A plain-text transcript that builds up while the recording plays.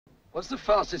What's the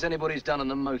fastest anybody's done on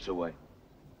the motorway?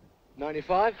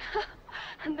 95?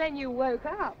 And then you woke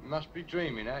up. You must be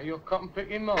dreaming out of your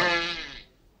cotton-picking mind.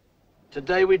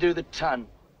 Today we do the ton.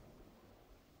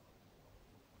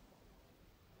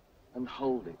 And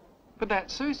hold it. But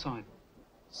that's suicide.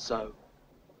 So?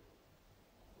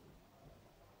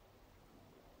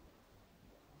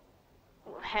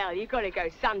 Well, hell, you've got to go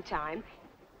sometime.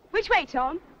 Which way,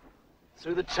 Tom?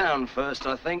 Through the town first,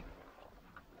 I think.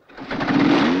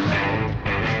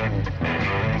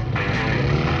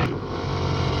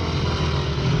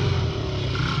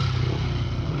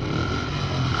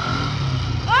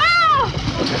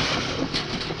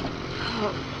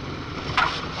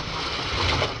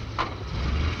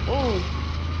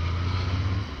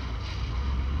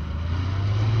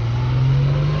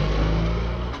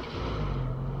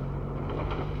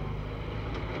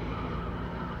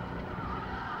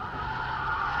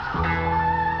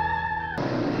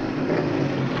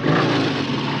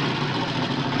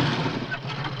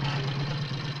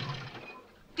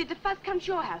 Did the fuzz come to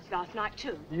your house last night,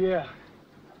 too? Yeah.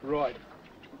 Right.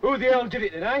 Who the hell did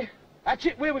it then, eh?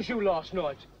 Hatchet, where was you last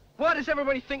night? Why does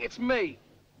everybody think it's me?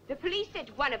 The police said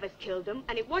one of us killed them,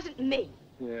 and it wasn't me.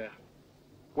 Yeah.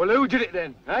 Well, who did it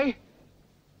then, eh?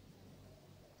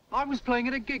 I was playing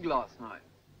at a gig last night.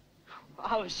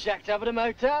 I was shacked up at a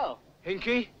motel.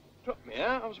 Hinky, dropped me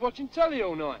out. I was watching telly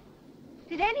all night.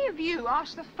 Did any of you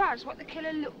ask the fuzz what the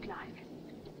killer looked like?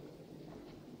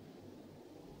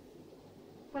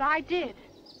 Well, I did.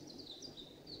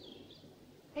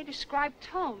 They described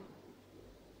Tom.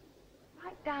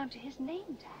 Right down to his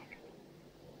name tag.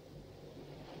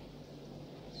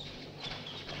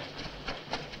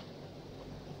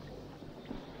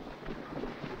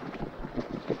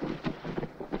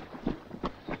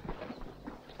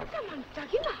 Someone's dug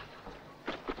him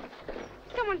up.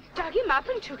 Someone's dug him up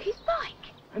and took his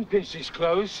bike. And pinched his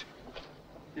clothes.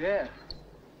 Yeah.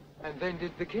 And then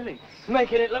did the killing.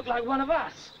 Making it look like one of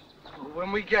us. Well,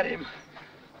 when we get him,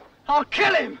 I'll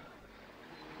kill him!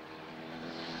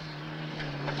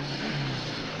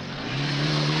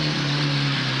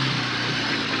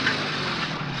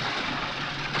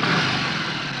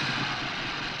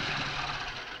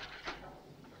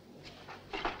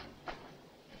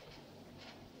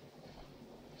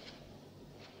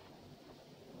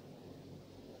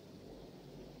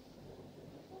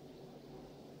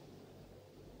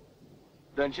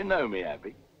 Don't you know me,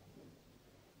 Abby?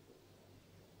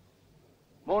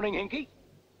 Morning, Hinky.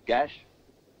 Gash.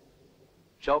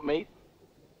 Chopped meat.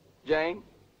 Jane.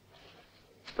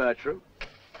 Bertram.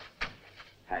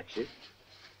 Hatchet.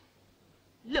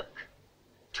 Look,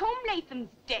 Tom Latham's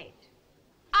dead.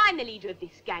 I'm the leader of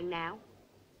this gang now.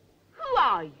 Who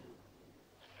are you?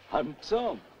 I'm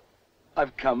Tom.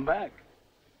 I've come back.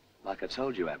 Like I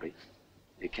told you, Abby,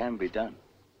 it can be done.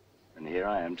 And here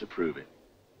I am to prove it.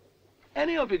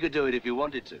 Any of you could do it if you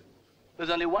wanted to.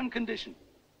 There's only one condition.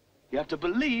 You have to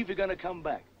believe you're going to come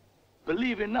back.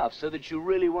 Believe enough so that you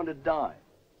really want to die.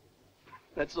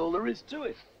 That's all there is to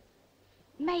it.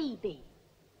 Maybe.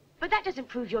 But that doesn't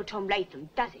prove you're Tom Latham,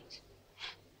 does it?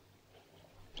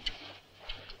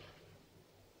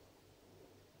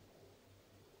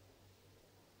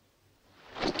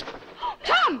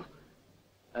 Tom!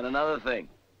 And another thing.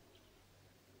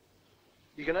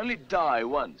 You can only die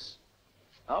once.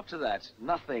 After that,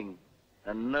 nothing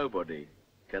and nobody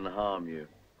can harm you.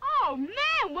 Oh,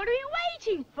 man, what are you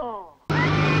waiting for?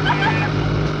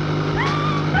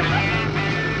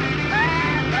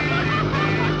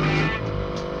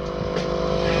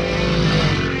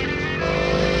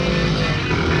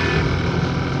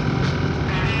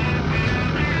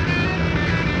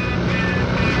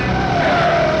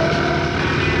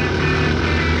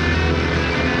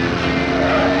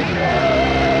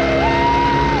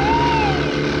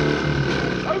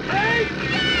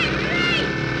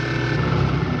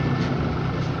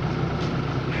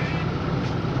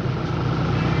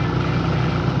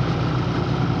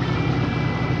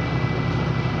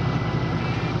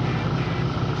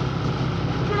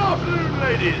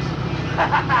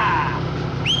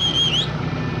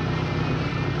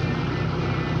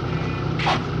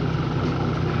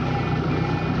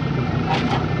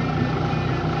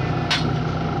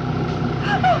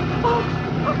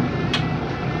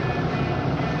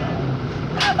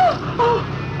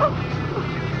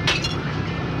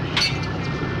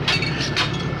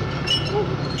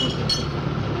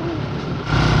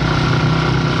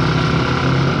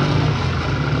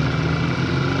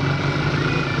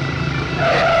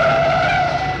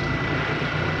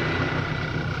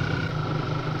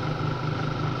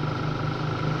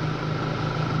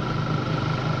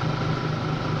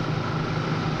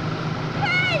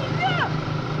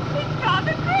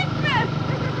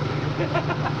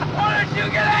 Why don't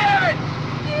you get out of it?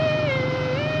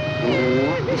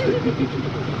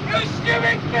 You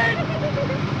stupid kid!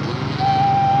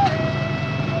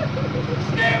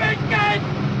 Stupid kid!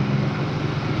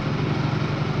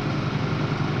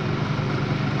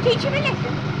 Teach him a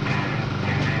lesson.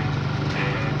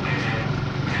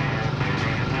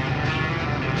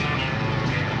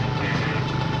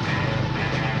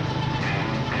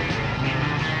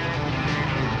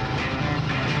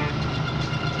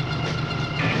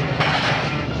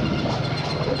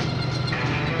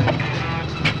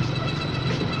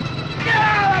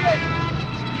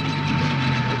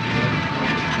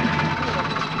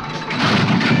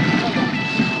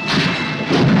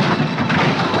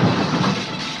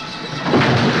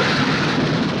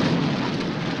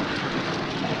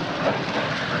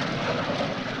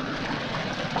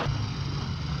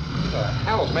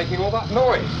 Making all that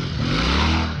noise?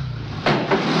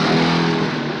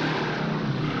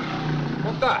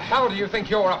 What the hell do you think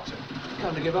you're up to?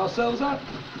 Come to give ourselves up.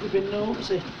 We've been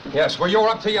naughty. Yes, well, you're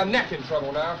up to your neck in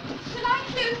trouble now. Shall I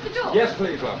close the door? Yes,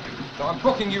 please, love. So I'm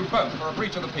booking you both for a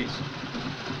breach of the peace.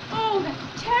 Oh,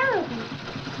 that's terrible.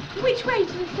 Which way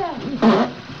to the cell?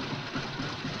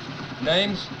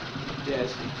 Names?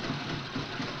 Yes.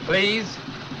 Please.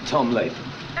 Tom Latham.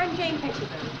 I'm Jane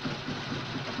Pettibone.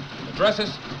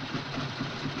 Addresses?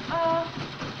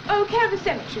 Care of the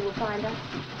cemetery will find her.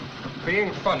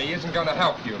 Being funny isn't going to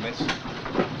help you, miss.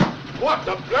 What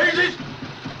the blazes?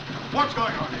 What's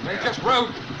going on in They there? just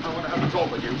rode. I want to have a talk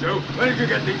with you two. Where did you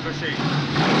get these machines?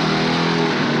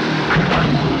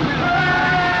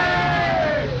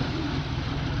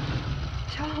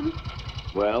 Tom?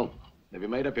 Well, have you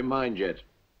made up your mind yet?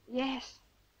 Yes.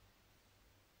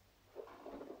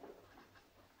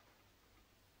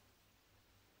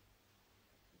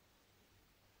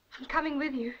 I'm coming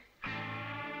with you.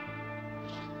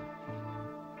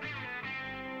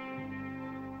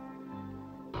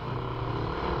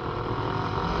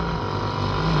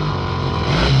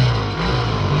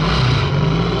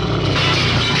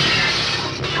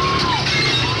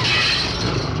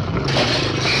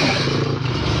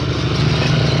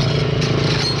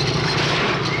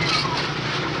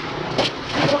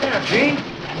 Look out, Gene.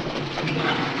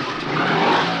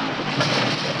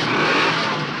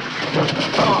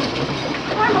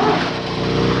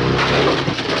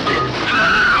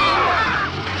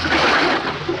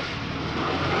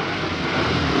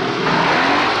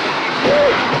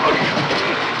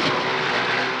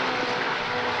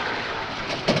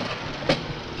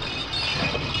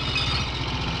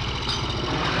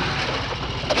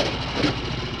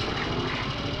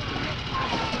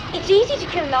 It's easy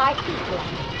to kill live people.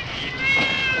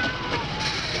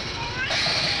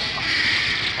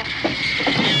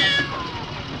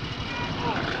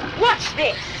 Watch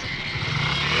this.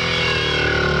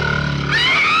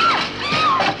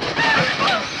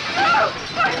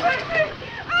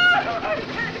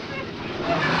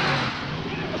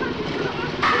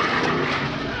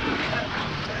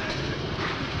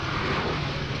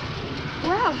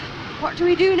 Well, what do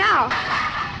we do now?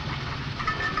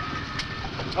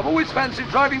 I've always fancied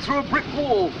driving through a brick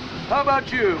wall. How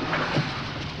about you?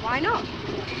 Why not?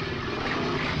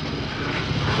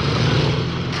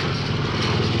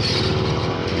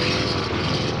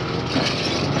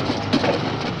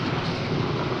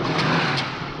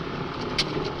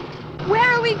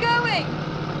 Where are we going?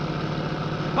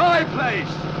 My place!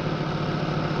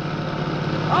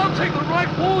 I'll take the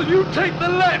right wall, you take the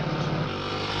left!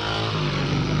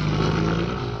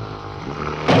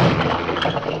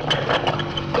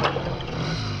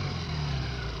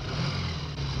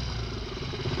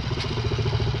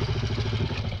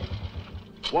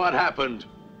 What happened?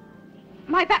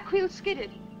 My back wheel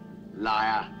skidded.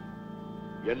 Liar.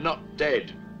 You're not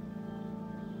dead.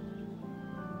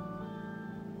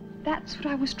 That's what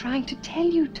I was trying to tell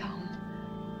you, Tom.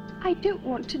 I don't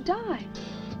want to die.